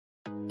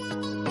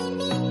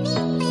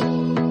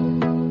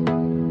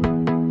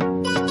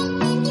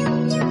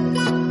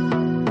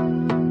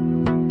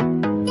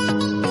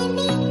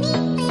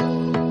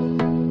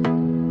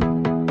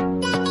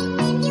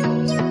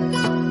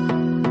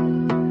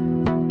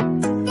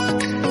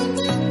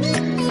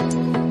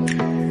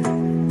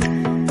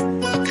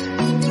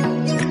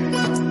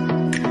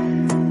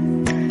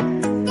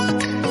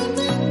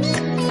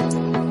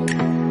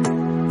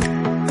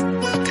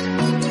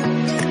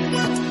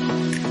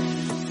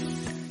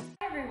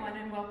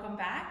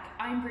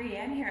I'm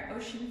Brianne here at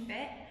Ocean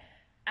Fit,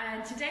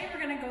 and today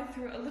we're going to go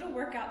through a little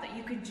workout that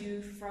you could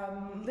do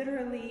from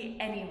literally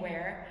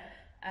anywhere.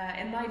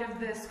 In light of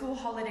the school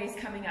holidays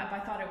coming up, I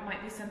thought it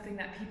might be something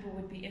that people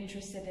would be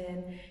interested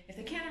in. If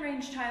they can't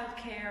arrange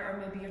childcare,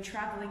 or maybe you're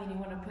traveling and you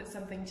want to put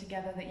something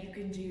together that you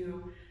can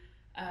do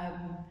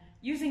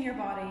using your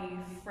body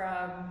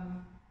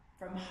from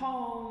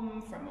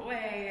home, from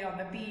away, on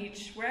the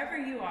beach, wherever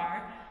you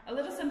are, a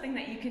little something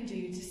that you can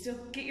do to still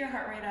get your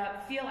heart rate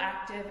up, feel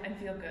active, and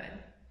feel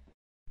good.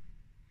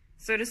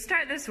 So to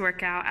start this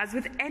workout, as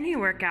with any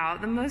workout,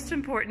 the most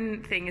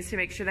important thing is to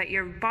make sure that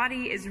your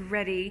body is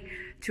ready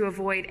to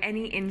avoid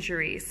any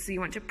injuries. So you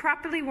want to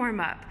properly warm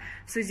up.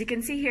 So as you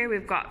can see here,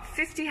 we've got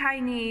 50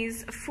 high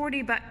knees,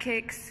 40 butt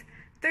kicks,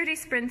 30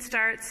 sprint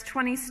starts,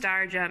 20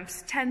 star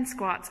jumps, 10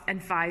 squats,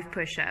 and 5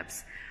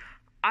 push-ups.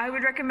 I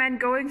would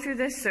recommend going through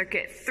this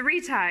circuit 3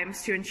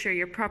 times to ensure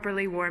you're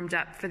properly warmed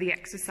up for the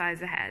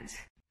exercise ahead.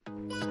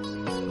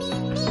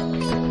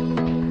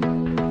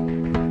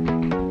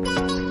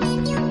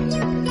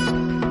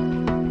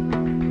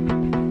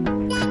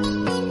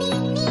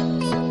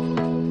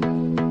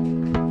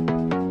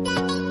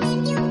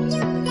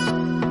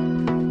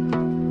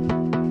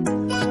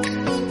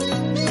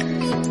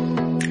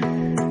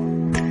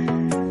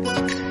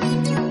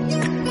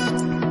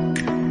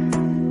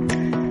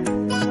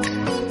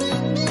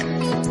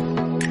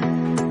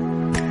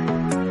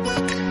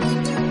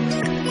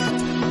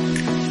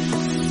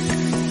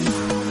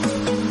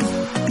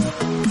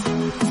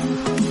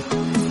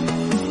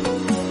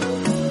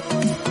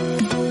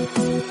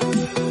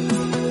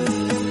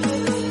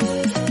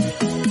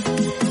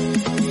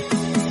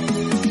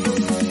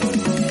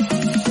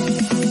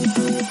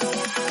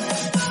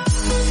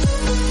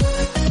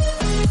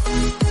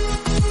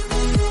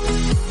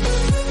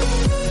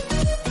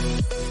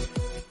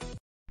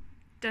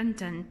 Dun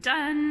dun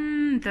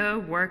dun,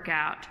 the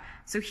workout.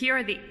 So here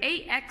are the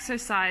 8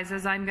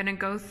 exercises I'm going to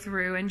go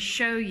through and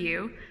show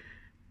you.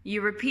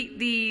 You repeat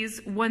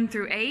these 1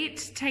 through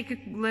 8, take a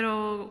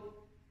little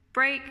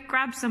break,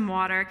 grab some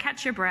water,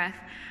 catch your breath,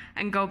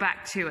 and go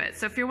back to it.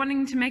 So if you're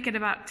wanting to make it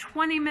about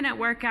 20-minute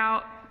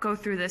workout, go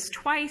through this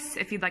twice.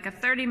 If you'd like a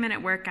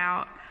 30-minute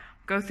workout,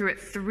 go through it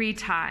 3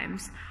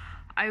 times.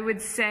 I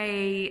would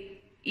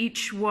say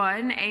each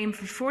one aim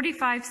for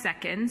 45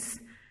 seconds.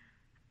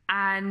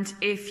 And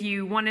if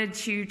you wanted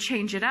to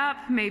change it up,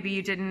 maybe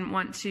you didn't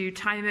want to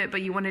time it,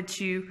 but you wanted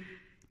to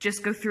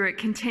just go through it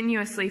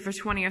continuously for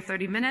 20 or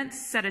 30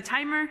 minutes, set a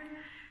timer,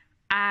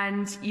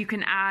 and you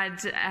can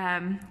add,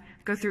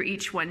 go through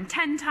each one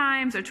 10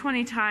 times or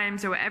 20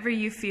 times or whatever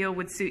you feel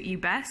would suit you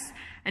best,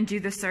 and do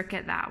the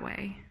circuit that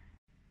way.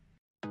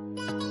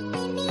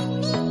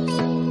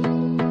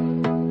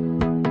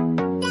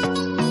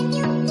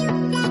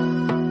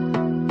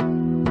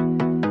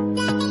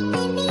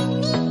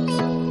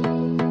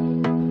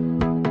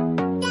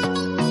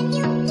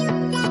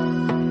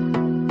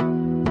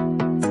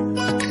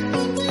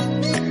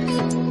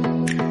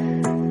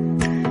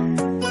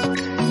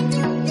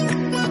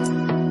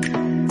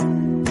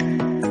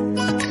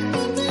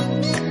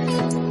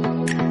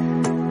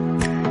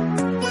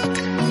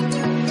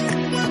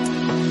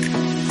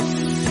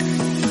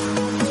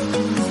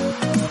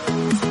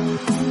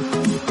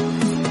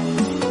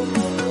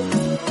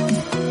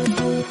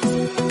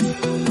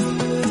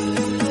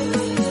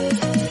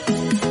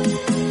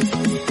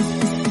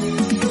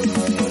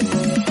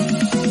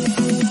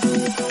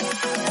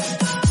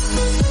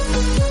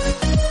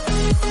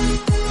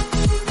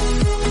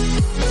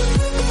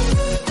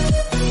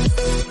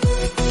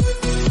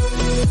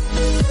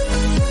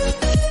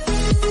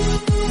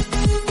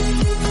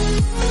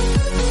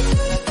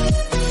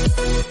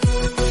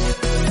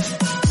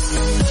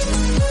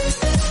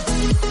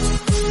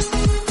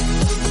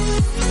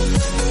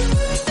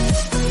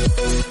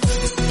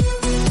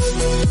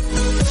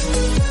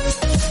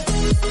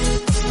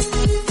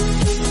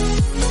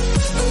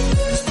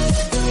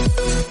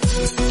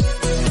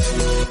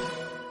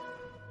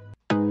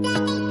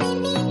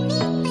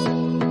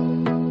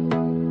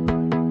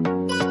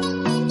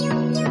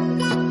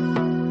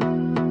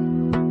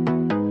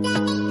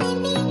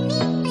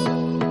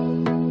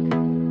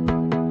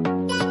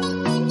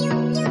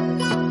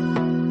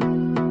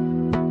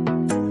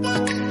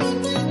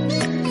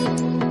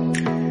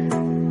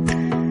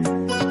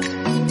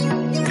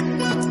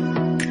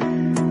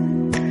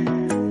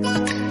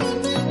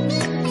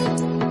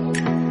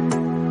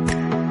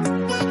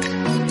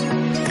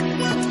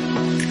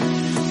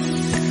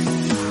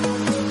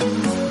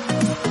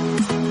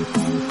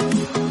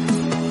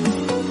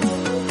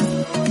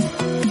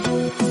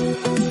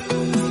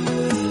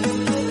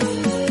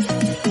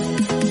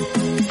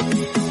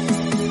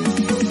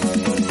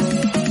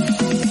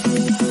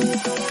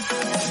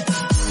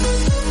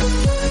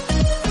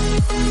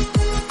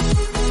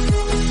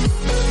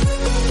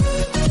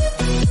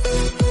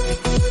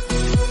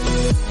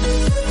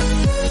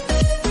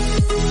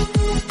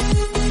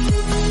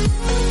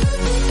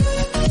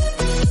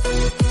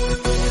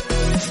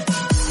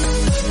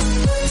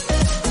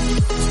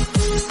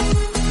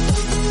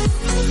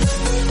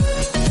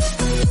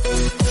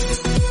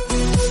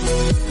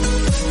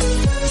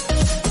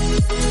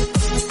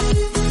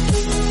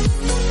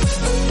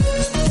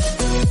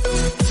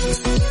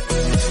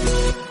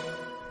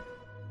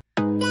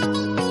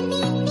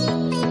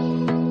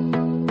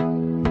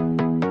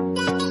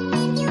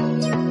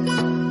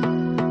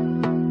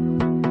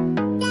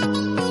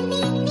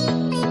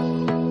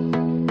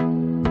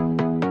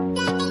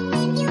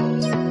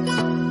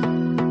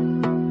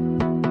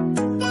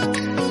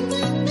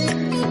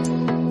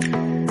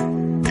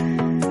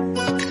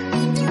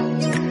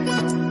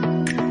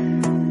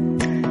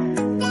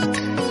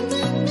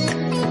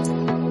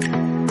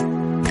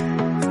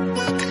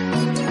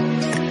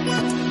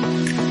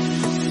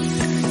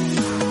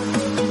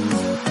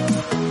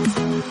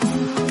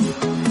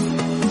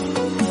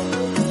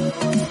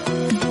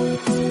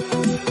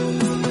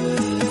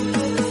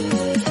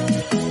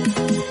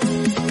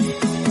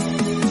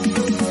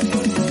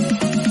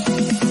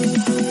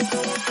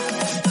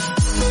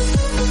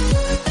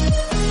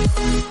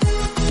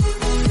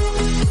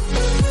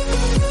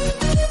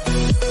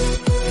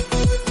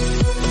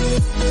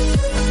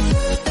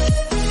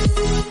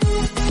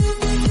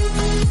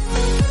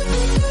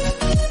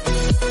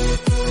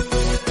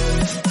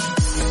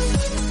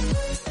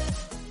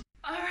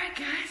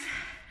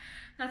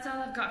 That's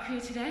all I've got for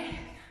you today.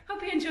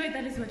 Hope you enjoyed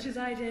that as much as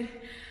I did.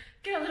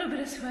 Get a little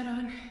bit of sweat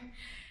on,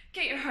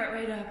 get your heart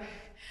rate up,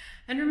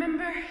 and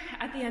remember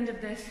at the end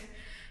of this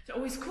to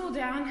always cool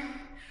down,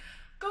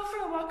 go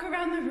for a walk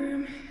around the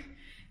room,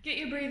 get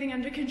your breathing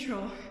under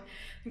control,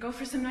 and go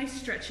for some nice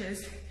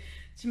stretches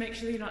to make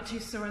sure you're not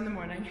too sore in the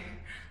morning.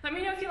 Let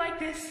me know if you like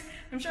this.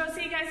 I'm sure I'll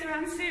see you guys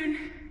around soon.